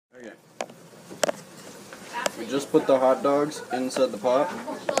We just put the hot dogs inside the pot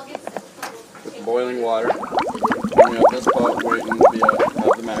with boiling water. And we have this pot waiting to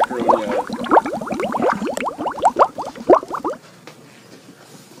have the macaroni out.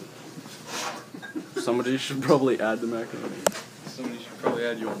 Somebody should probably add the macaroni. Somebody should probably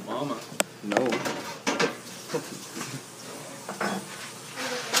add your mama. No.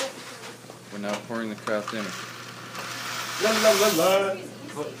 We're now pouring the craft dinner. La la la la.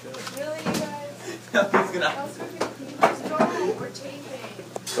 Really, you guys? He's gonna. We're taping.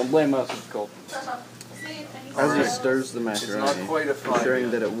 Don't blame us, it's cold. As he stirs the It's macaroni, not quite a fire ensuring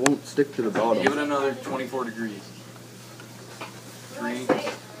yet. that it won't stick to the bottom. Give it another 24 degrees. 3.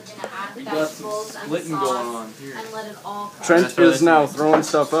 We got some splitting going on here. And let it all come. Trent is now throwing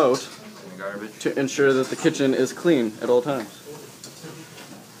stuff out Garbage. to ensure that the kitchen is clean at all times.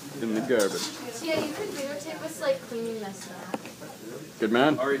 In the garbage. So yeah, you could videotape us like cleaning this up. Good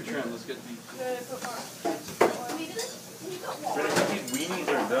man. Alright, Trent, let's get these. These weenies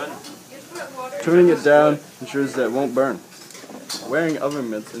are done. Turning it down ensures that it won't burn. Wearing oven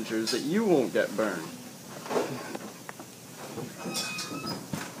mitts ensures that you won't get burned.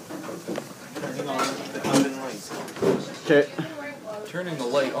 Turning on the oven lights. Okay. Turning the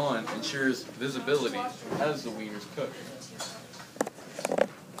light on ensures visibility as the wiener's cooked.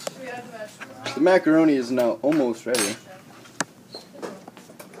 The macaroni is now almost ready.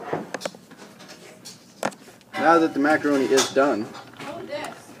 Now that the macaroni is done,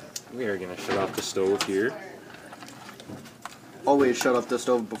 We are gonna shut off the stove here. always shut off the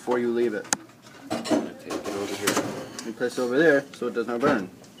stove before you leave it. I'm gonna take it over here. You place it over there so it does not burn.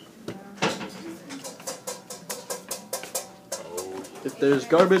 Oh, If there's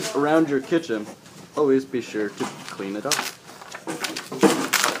garbage around your kitchen, always be sure to clean it up.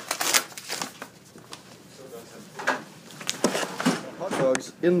 Hot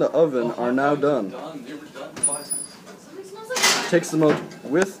dogs in the oven are now done. They were done 5 minutes. Something smells like Takes them out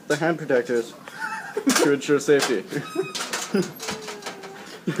with the hand protectors to ensure safety.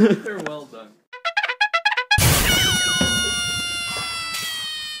 They're well done.